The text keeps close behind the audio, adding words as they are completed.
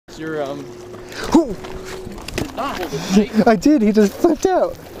your I did, he just flipped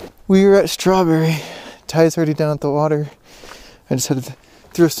out. We were at Strawberry. Ty's already down at the water. I just had to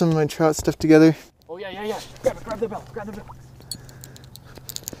throw some of my trout stuff together. Oh yeah. Grab the bell.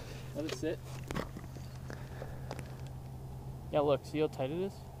 Let it sit. Yeah, look, see how tight it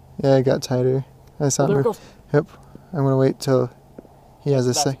is? Yeah, it got tighter. I saw there it goes. Yep. I'm gonna wait till he has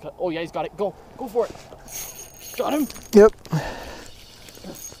a sec. Oh yeah, he's got it. Go for it. Got him. Yep.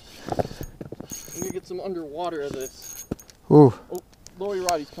 I'm gonna get some underwater of this. Ooh. Oh, lower your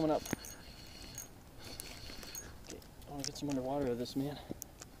rod, he's coming up. Okay, I wanna get some underwater of this, man.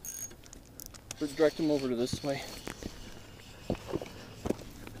 Let's direct him over to this way.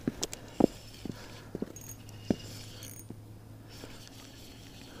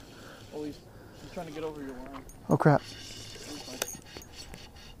 Oh, he's trying to get over your line. Oh crap.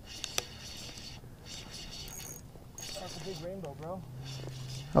 That's a big rainbow, bro.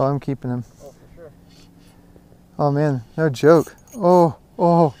 Oh, I'm keeping him. Oh, for sure. Oh man, no joke. Oh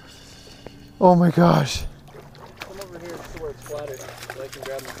my gosh. Come over here to where it's flatter so I can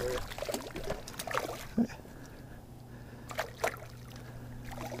grab him for you.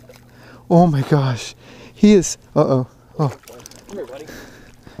 Oh my gosh. He is, oh. Come here, buddy.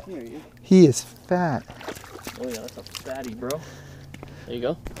 Come here, you. He is fat. Oh yeah, that's a fatty, bro. There you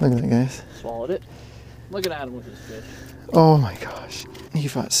go. Look at that, guys. Swallowed it. Look at Adam with his fish. Oh my gosh. He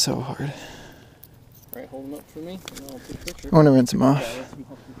fought so hard. Alright, hold him up for me, and I'll take a picture. I want to rinse him off. Yeah, rinse him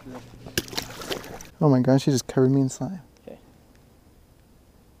off for sure. Oh my gosh, he just covered me in slime. Okay.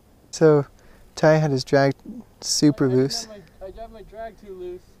 So, Ty had his drag super loose. I have my drag too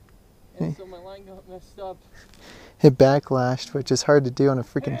loose, and so my line got messed up. It backlashed, which is hard to do on a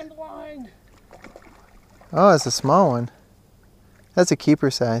freaking... And line! Oh, it's a small one. That's a keeper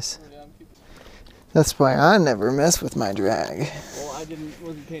size. Oh, yeah, I'm keeping... That's why I never mess with my drag. Well,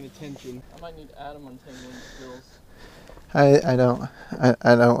 wasn't paying attention. I might need Adam untangling skills. I don't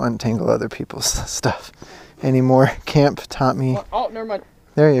untangle other people's stuff anymore. Camp taught me. Oh, never mind.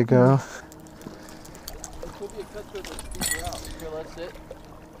 There you go. There could be a cut through that's deeper out. Here, that's it.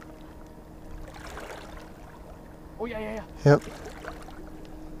 Oh yeah. Yep.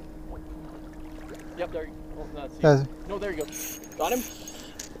 Yep, there you go. Oh, that's it. No, there you go. Got him?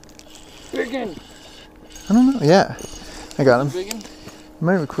 Big one. I don't know. Yeah. I got him. Big one? Am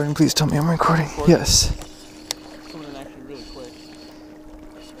I recording? Please tell me I'm recording. Yes. Something actually really quick.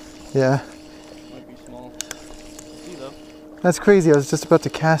 Yeah. Might be small. See though. That's crazy. I was just about to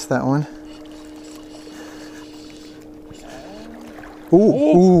cast that one.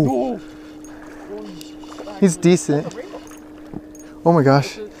 Ooh. He's decent. Oh my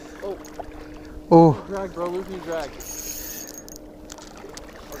gosh. Oh. Drag, bro. Lose me drag.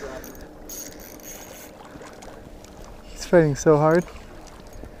 He's fighting so hard.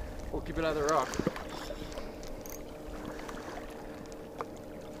 We'll keep it out of the rock.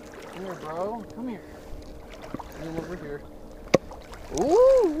 Come here, bro. Come here. Come over here.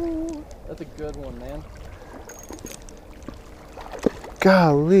 Ooh. That's a good one, man.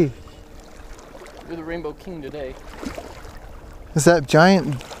 Golly. You're the Rainbow King today. It's that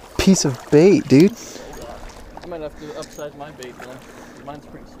giant piece of bait, dude. I might have to upsize my bait then. Mine's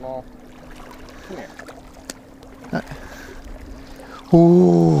pretty small. Come here.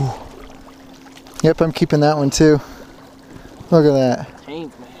 Ooh. Yep, I'm keeping that one too. Look at that.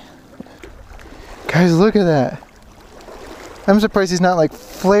 Tamed, man. Guys, look at that. I'm surprised he's not like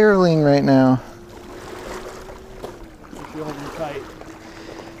flailing right now. If you hold him tight.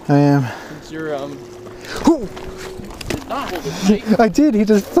 I am. Since you're, Ooh. not hold it tight. I did, he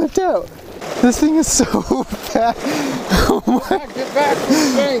just flipped out. This thing is so fat. Oh my. Get back from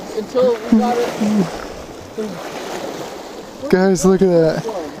the bank until we got it. Guys, look at that.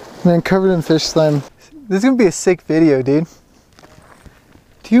 Man, covered in fish slime. This is gonna be a sick video, dude.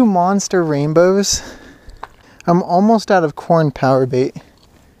 Do you monster rainbows? I'm almost out of corn power bait.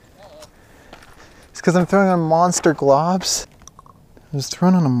 It's because I'm throwing on monster globs. I was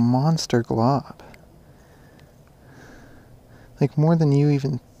throwing on a monster glob. Like more than you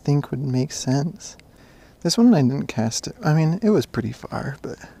even think would make sense. This one I didn't cast it. I mean, it was pretty far,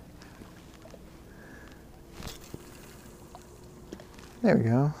 but... There we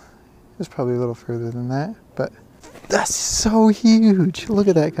go. It was probably a little further than that, but that's so huge. Look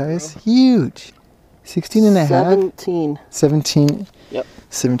at that, guys. Huge. 16 and a half? 17. 17. Yep.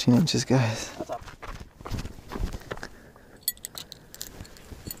 17 inches, guys. That's up.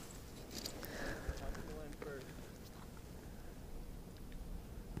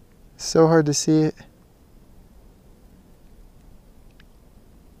 So hard to see it.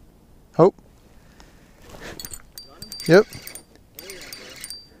 Oh. Yep.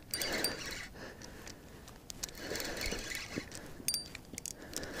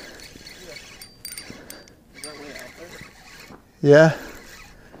 Yeah.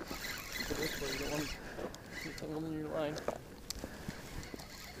 But this way you don't want to get tangled in your line.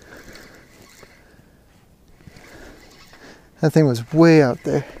 That thing was way out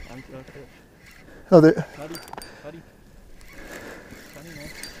there. I'm out there. Oh, there. Cuddy. Cuddy, man.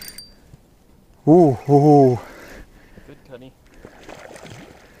 Ooh, ooh, Good cuddy.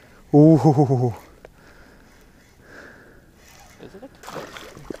 ooh. Is it a cuddy?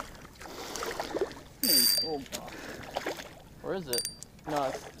 Oh, God. Or is it?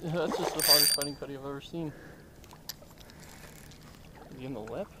 No, that's just the hardest fighting cuddy I've ever seen. Is he in the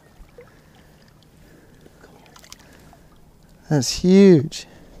lip? Come here. That's huge.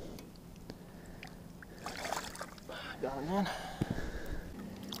 Got it, man.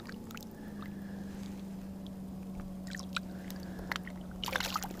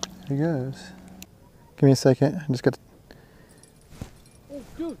 There he goes. Give me a second. I just got to... Oh,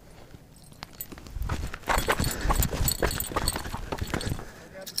 dude.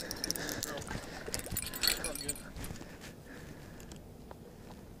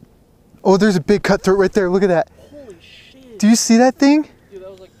 Oh, there's a big cutthroat right there. Look at that. Holy shit. Do you see that thing? Dude, that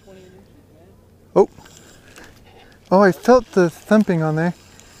was like 20 inches, man. Oh. Oh, I felt the thumping on there.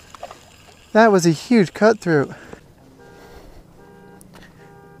 That was a huge cutthroat.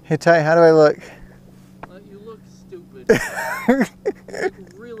 Hey, Ty, how do I look? You look stupid. You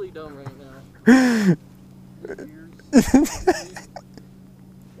look really dumb right now. Your ears. And it's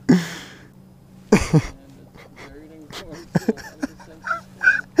buried in corn, so I'm just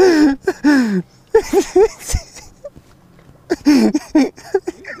saying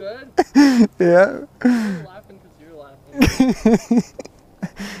you good? Yeah. You're laughing because you're laughing.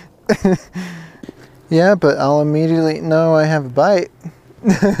 Yeah, but I'll immediately know I have a bite.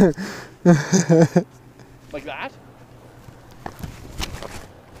 Like that?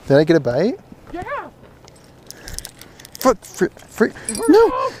 Did I get a bite? Yeah! Frick.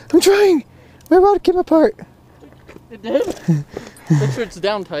 No! I'm trying! We're about to keep apart. It did? Make sure it's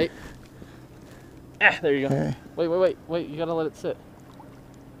down tight. Ah, there you go. Okay. Wait, you gotta let it sit.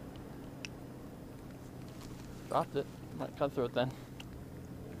 Dropped it. Might cut through it then.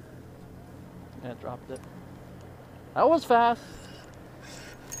 Yeah, dropped it. That was fast.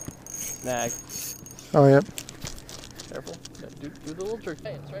 Snag. Oh, yep. Careful. Yeah, do the little trick.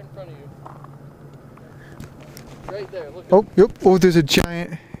 Hey, it's right in front of you. It's right there. Look. Oh, yep. Oh, there's a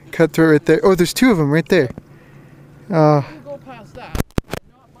giant cutthroat right there. Oh, there's two of them right there. You go past that. I'm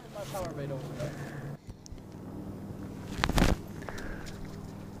not find my Powerbait over there.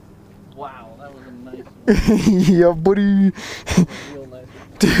 Wow, that was a nice one. Yeah, buddy. Real nice.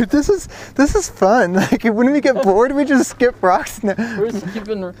 Dude, this is fun. Like, when we get bored, we just skip rocks now. We're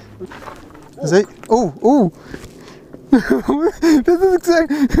skipping. Is it? Oh. This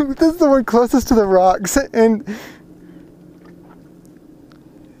is the one closest to the rocks, and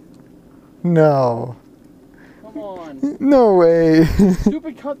no. Come on. No way.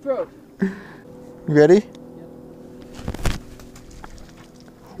 Stupid cutthroat. You ready?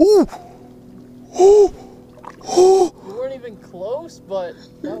 Ooh. Oh. Oh. You weren't even close, but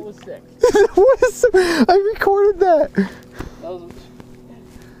that was sick. I recorded that. That was.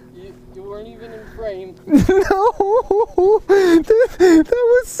 You weren't even in frame. No. That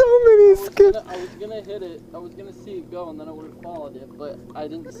was so many skips. I was gonna hit it. I was gonna see it go, and then I would have followed it, but I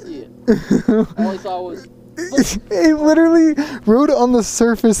didn't see it. All I saw was. It literally rode on the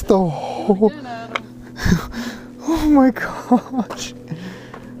surface the whole. Again, Adam. Oh my gosh.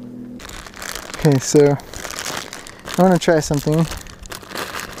 Okay, so I want to try something.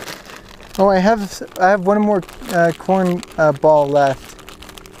 Oh, I have one more corn ball left.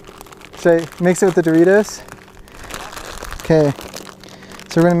 Should I mix it with the Doritos? Okay.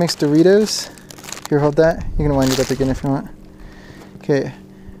 So we're gonna mix Doritos. Here, hold that. You can wind it up again if you want. Okay.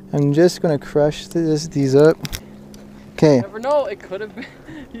 I'm just gonna crush these up. Okay. You never know. It could have been.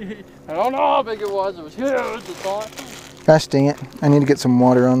 I don't know how big it was. It was huge. It's all. Gosh dang it. I need to get some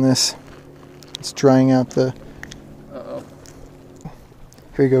water on this. It's drying out the... Uh-oh.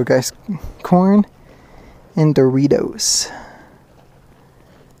 Here we go, guys. Corn and Doritos.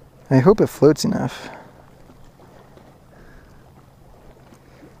 I hope it floats enough.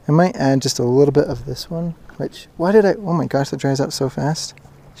 I might add just a little bit of this one. Which, why did I... Oh my gosh, that dries out so fast.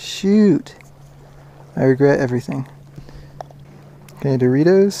 Shoot. I regret everything. Okay,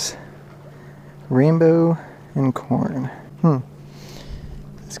 Doritos, rainbow, and corn.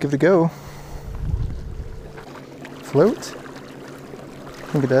 Let's give it a go. Float?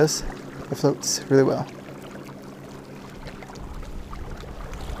 I think it does. It floats really well.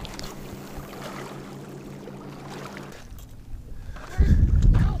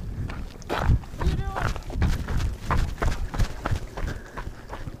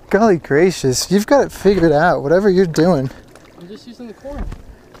 Golly gracious, you've got it figured out, whatever you're doing. I'm just using the corn.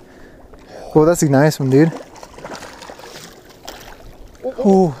 Well, that's a nice one, dude.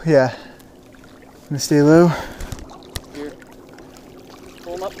 Oh, yeah. I'm gonna stay low. Here.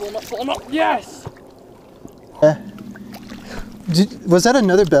 Pull him up, pull him up, pull him up. Yes! Yeah. Was that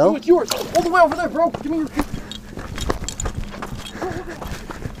another bell? Oh, it's yours. All the way over there, bro. Give me your...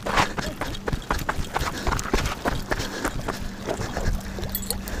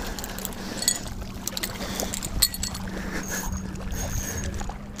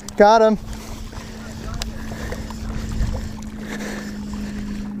 Got him.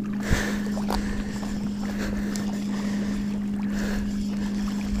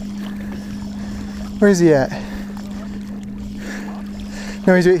 Where's he at?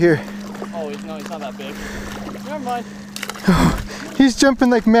 No, he's right here. Oh, no, he's not that big. Never mind. He's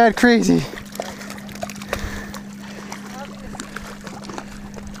jumping like mad crazy.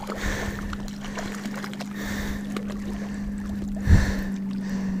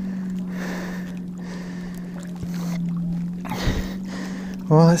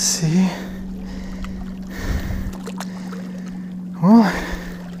 Well, let's see. Well,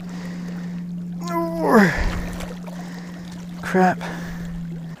 crap.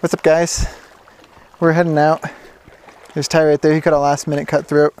 What's up, guys? We're heading out. There's Ty right there. He got a last minute cut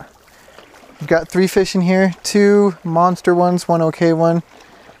throat. We've got 3 fish in here, 2 monster ones, 1 okay one.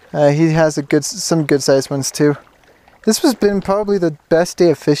 He has some good sized ones too. This has been probably the best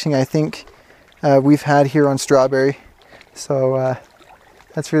day of fishing I think we've had here on Strawberry. So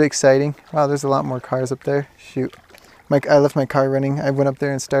that's really exciting. Wow, there's a lot more cars up there. Shoot. I left my car running. I went up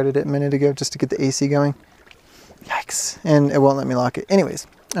there and started it a minute ago just to get the AC going. Yikes. And it won't let me lock it. Anyways,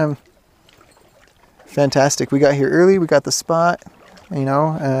 fantastic. We got here early. We got the spot, you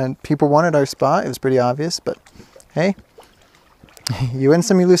know, and people wanted our spot. It was pretty obvious, but hey, you win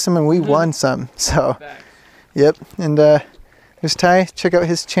some, you lose some, and we won some. So, yep. And there's Ty. Check out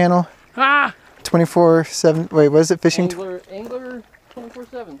his channel. 24/7. Wait, what is it? Fishing? Angler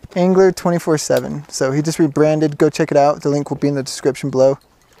 24/7. Angler 24/7. So he just rebranded. Go check it out. The link will be in the description below.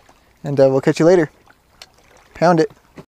 And we'll catch you later. Pound it.